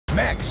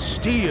Max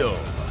Steel,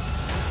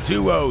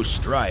 Duo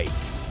Strike.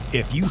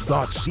 If you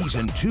thought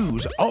Season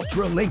 2's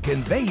Ultra Link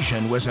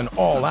Invasion was an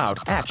all-out,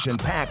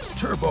 action-packed,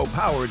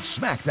 turbo-powered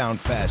SmackDown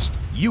fest,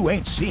 you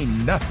ain't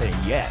seen nothing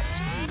yet.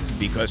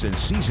 Because in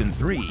Season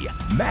 3,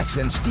 Max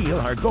and Steel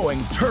are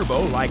going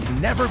turbo like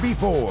never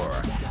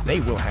before. They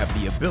will have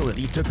the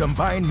ability to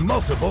combine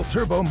multiple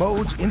turbo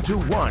modes into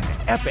one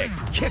epic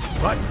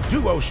kick-butt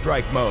duo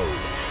strike mode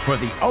for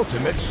the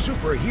ultimate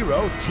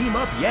superhero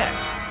team-up yet,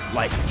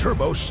 like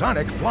Turbo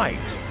Sonic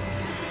Flight,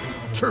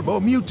 Turbo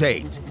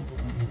Mutate,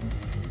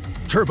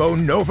 Turbo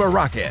Nova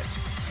Rocket.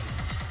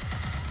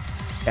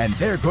 And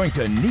they're going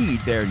to need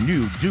their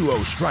new duo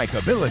strike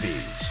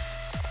abilities.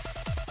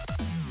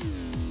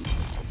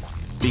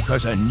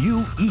 Because a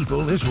new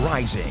evil is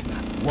rising,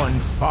 one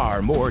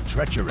far more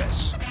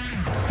treacherous,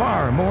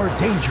 far more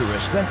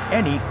dangerous than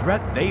any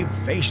threat they've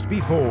faced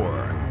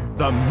before.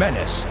 The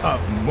menace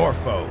of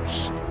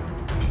Morphos.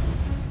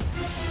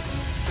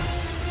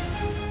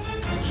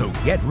 So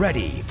get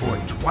ready for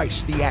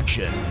twice the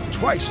action,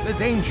 twice the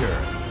danger,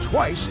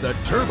 twice the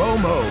turbo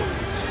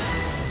modes.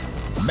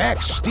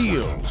 Max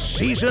Steel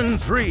Season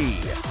 3,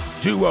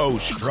 Duo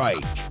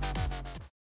Strike.